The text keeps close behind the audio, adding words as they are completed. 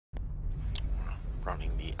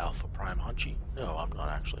running the Alpha Prime Hunchy? No, I'm not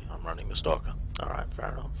actually. I'm running the Stalker. Alright,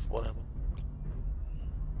 fair enough. Whatever.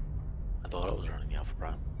 I thought I was running the Alpha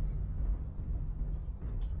Prime.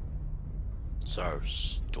 So,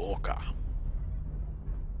 Stalker.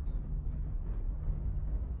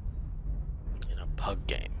 In a pug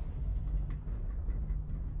game.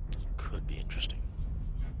 Could be interesting.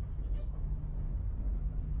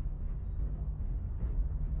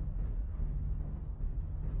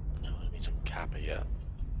 No enemies on Kappa yet.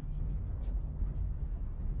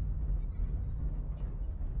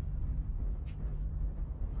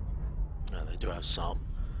 No, they do have some.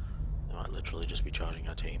 They might literally just be charging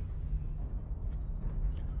our team.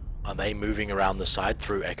 Are they moving around the side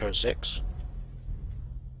through Echo 6?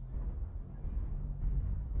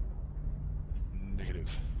 Negative.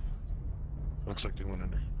 Looks like they went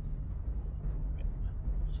under.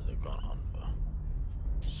 So they've gone under.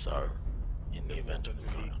 So, in the event of them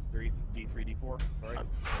going D3, D4, right? I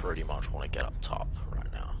pretty much want to get up top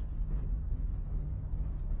right now.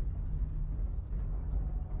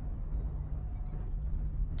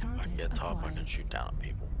 I can get top, I can shoot down at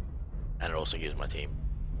people. And it also gives my team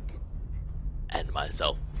and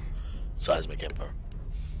myself seismic info.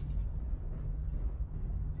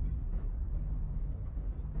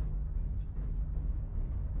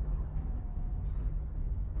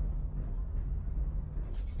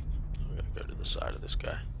 I'm gonna go to the side of this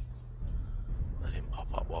guy. Let him pop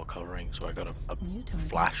up while covering, so I got a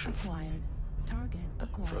flash of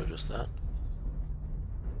info just then.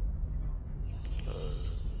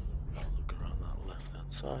 Just look around that left hand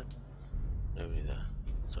side. Nobody there.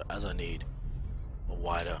 So as I need a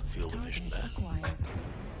wider field of vision there.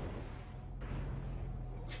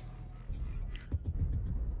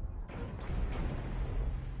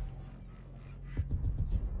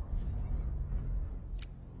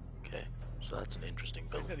 Okay, so that's an interesting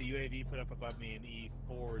build. I had a UAV put up above me in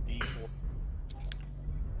E4, D4.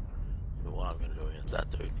 But what I'm gonna do against that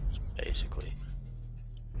dude is basically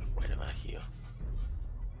just wait him out here.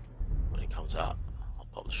 When he comes out, I'll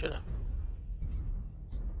pop the shit out.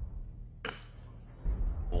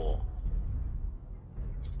 Or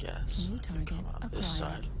guess I can come out this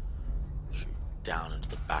side, shoot down into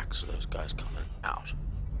the backs of those guys coming out.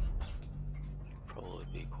 Probably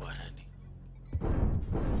be quite handy.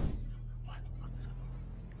 What the fuck is that?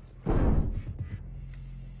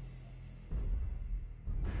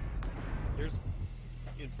 There's,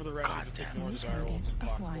 for the round, just ignore the viral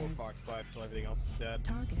Fox 4, Fox 5, so everything else is dead.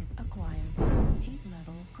 Target acquired. Heat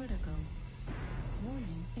level critical.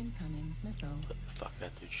 Warning, incoming missile. Fuck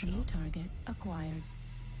that dude shit New up. target acquired.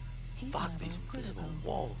 Heat Fuck level these invisible critical.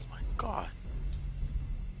 walls, my god.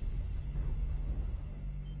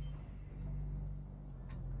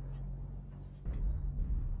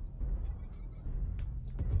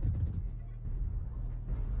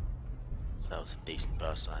 So that was a decent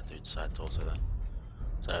burst on that dude's side also then.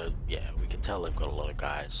 So yeah, we can tell they've got a lot of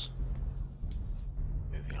guys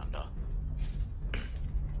moving under.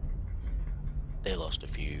 They lost a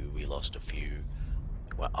few, we lost a few,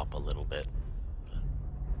 we're up a little bit.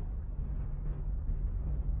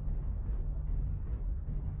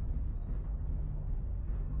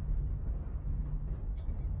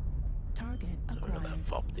 Target So we got acquired. that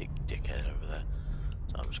Vop dickhead over there.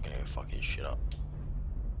 So I'm just gonna go fuck his shit up.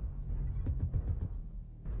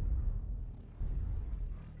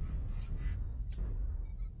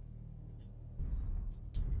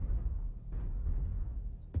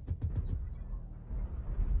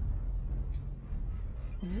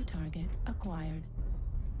 New target acquired.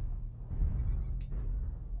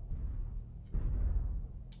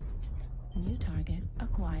 New target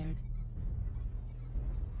acquired.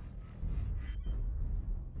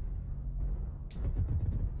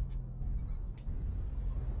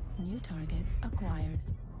 New target acquired.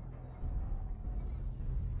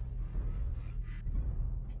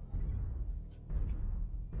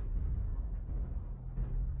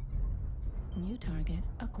 New target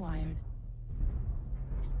acquired.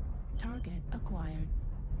 Target acquired.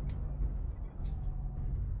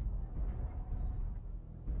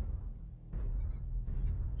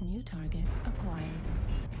 New target acquired.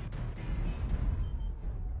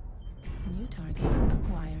 New target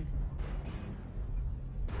acquired.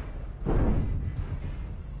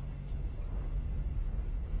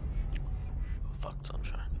 Fuck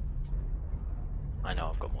sunshine. I know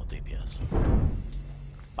I've got more DPS.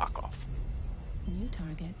 Fuck off. New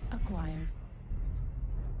target acquired.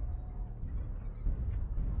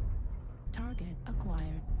 Target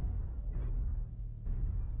acquired.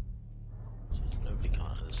 So there's nobody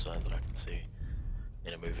coming on this side that I can see.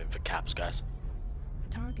 Need to move in for caps, guys.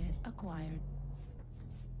 Target acquired.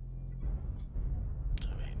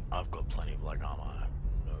 I've got plenty of leg armor. I have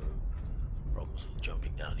no problems with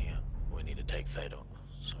jumping down here. We need to take Theta,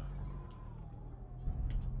 so.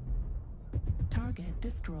 Target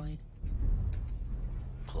destroyed.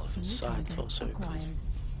 Pull off his side torso, because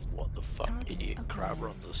what the fuck, Target idiot crab acquired.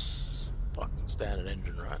 runs a fucking standard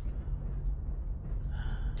engine, right?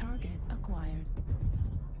 Target acquired.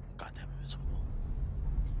 Goddamn invisible.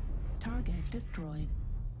 Target destroyed.